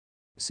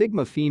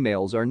Sigma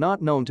females are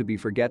not known to be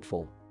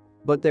forgetful.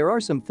 But there are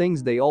some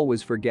things they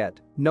always forget,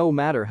 no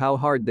matter how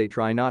hard they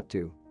try not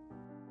to.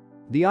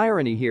 The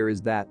irony here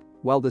is that,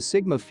 while the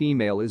Sigma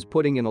female is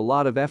putting in a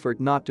lot of effort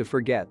not to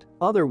forget,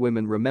 other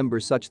women remember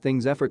such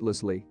things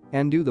effortlessly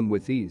and do them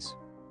with ease.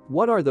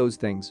 What are those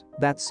things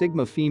that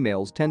Sigma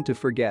females tend to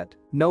forget,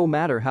 no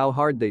matter how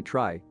hard they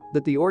try,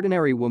 that the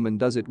ordinary woman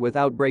does it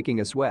without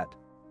breaking a sweat?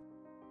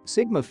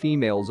 Sigma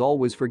females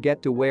always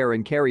forget to wear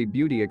and carry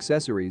beauty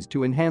accessories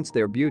to enhance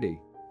their beauty.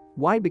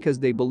 Why? Because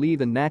they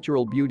believe in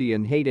natural beauty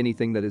and hate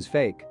anything that is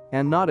fake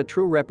and not a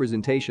true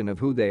representation of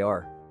who they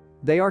are.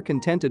 They are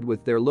contented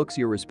with their looks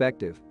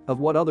irrespective of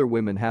what other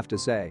women have to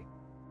say.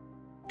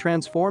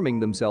 Transforming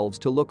themselves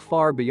to look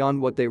far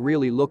beyond what they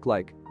really look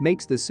like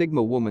makes the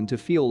Sigma woman to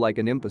feel like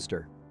an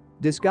imposter.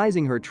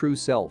 Disguising her true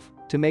self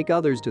to make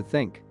others to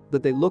think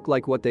that they look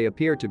like what they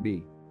appear to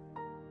be.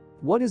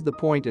 What is the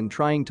point in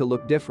trying to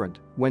look different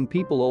when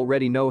people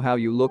already know how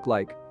you look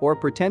like, or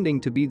pretending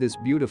to be this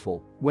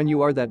beautiful when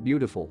you are that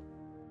beautiful?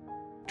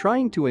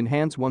 Trying to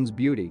enhance one's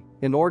beauty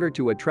in order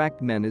to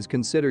attract men is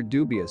considered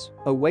dubious,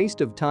 a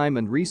waste of time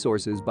and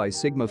resources by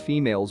Sigma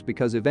females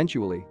because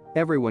eventually,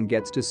 everyone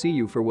gets to see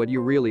you for what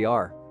you really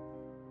are.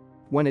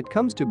 When it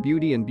comes to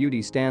beauty and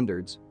beauty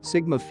standards,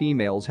 Sigma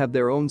females have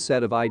their own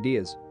set of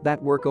ideas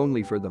that work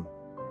only for them.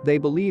 They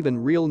believe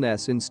in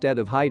realness instead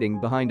of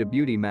hiding behind a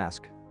beauty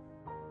mask.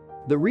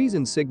 The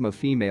reason Sigma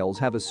females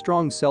have a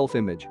strong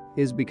self-image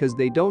is because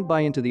they don't buy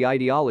into the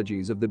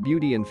ideologies of the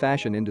beauty and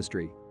fashion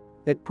industry.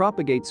 It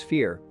propagates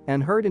fear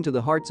and hurt into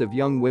the hearts of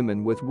young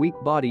women with weak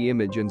body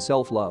image and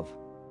self-love.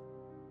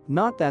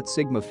 Not that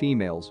Sigma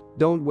females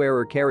don't wear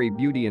or carry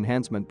beauty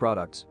enhancement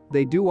products,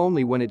 they do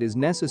only when it is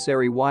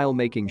necessary while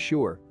making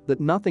sure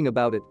that nothing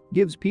about it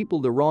gives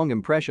people the wrong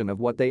impression of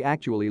what they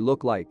actually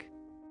look like.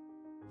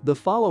 The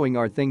following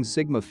are things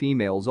Sigma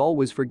females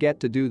always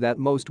forget to do that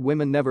most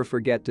women never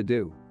forget to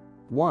do.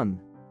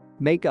 1.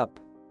 Makeup.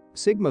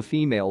 Sigma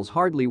females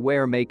hardly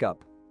wear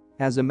makeup.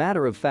 As a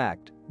matter of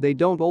fact, they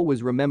don't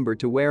always remember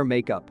to wear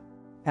makeup.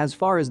 As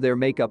far as their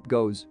makeup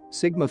goes,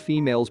 Sigma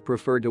females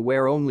prefer to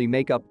wear only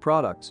makeup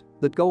products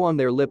that go on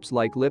their lips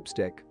like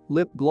lipstick,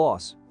 lip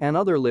gloss, and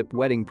other lip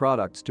wetting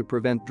products to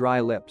prevent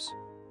dry lips.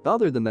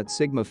 Other than that,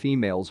 Sigma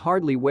females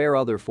hardly wear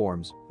other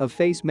forms of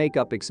face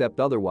makeup except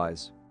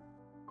otherwise.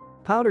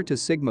 Powder to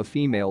Sigma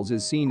females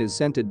is seen as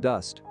scented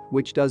dust,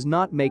 which does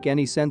not make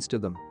any sense to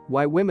them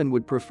why women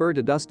would prefer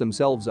to dust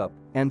themselves up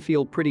and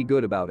feel pretty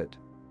good about it.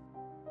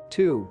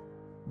 2.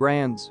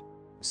 Brands.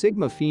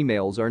 Sigma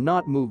females are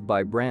not moved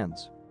by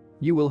brands.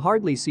 You will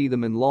hardly see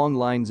them in long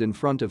lines in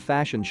front of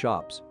fashion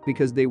shops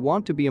because they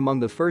want to be among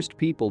the first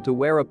people to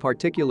wear a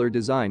particular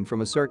design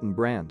from a certain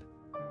brand.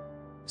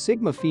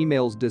 Sigma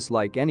females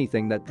dislike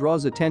anything that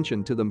draws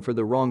attention to them for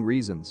the wrong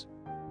reasons.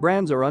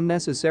 Brands are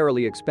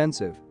unnecessarily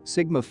expensive,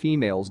 Sigma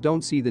females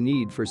don't see the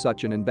need for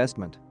such an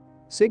investment.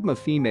 Sigma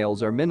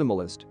females are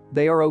minimalist,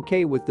 they are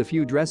okay with the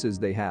few dresses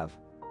they have.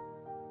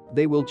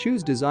 They will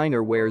choose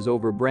designer wears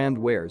over brand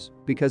wears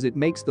because it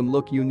makes them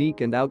look unique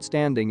and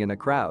outstanding in a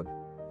crowd.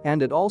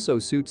 And it also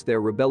suits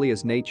their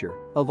rebellious nature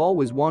of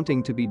always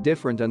wanting to be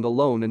different and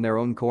alone in their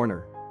own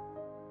corner.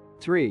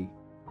 3.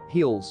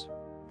 Heels.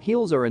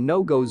 Heels are a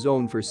no-go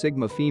zone for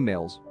Sigma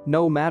females,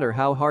 no matter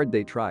how hard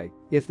they try.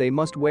 If they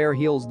must wear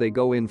heels, they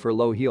go in for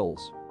low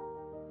heels.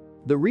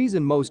 The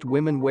reason most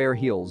women wear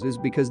heels is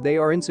because they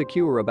are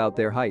insecure about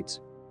their heights.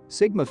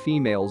 Sigma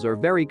females are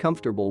very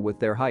comfortable with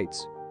their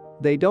heights.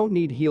 They don't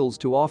need heels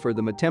to offer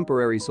them a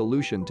temporary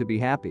solution to be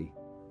happy.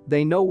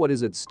 They know what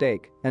is at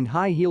stake, and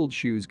high-heeled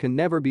shoes can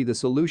never be the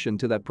solution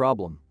to that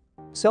problem.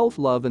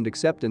 Self-love and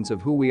acceptance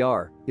of who we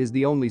are is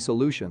the only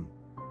solution.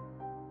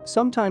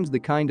 Sometimes the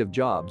kind of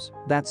jobs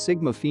that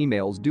Sigma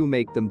females do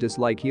make them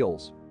dislike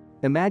heels.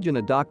 Imagine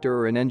a doctor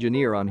or an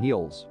engineer on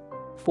heels.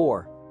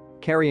 4.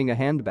 Carrying a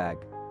handbag.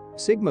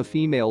 Sigma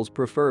females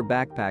prefer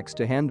backpacks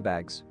to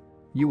handbags.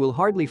 You will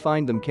hardly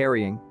find them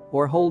carrying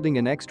or holding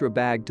an extra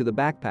bag to the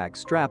backpack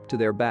strapped to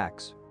their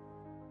backs.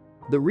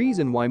 The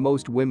reason why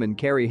most women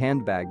carry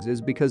handbags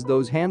is because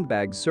those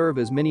handbags serve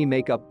as mini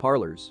makeup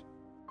parlors.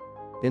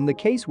 In the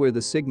case where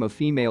the Sigma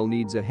female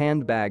needs a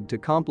handbag to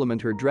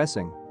complement her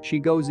dressing, she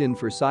goes in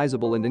for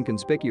sizable and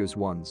inconspicuous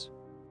ones.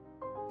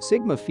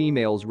 Sigma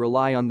females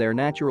rely on their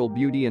natural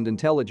beauty and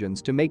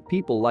intelligence to make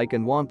people like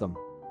and want them.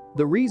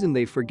 The reason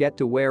they forget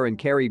to wear and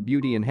carry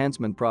beauty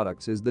enhancement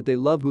products is that they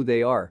love who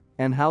they are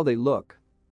and how they look.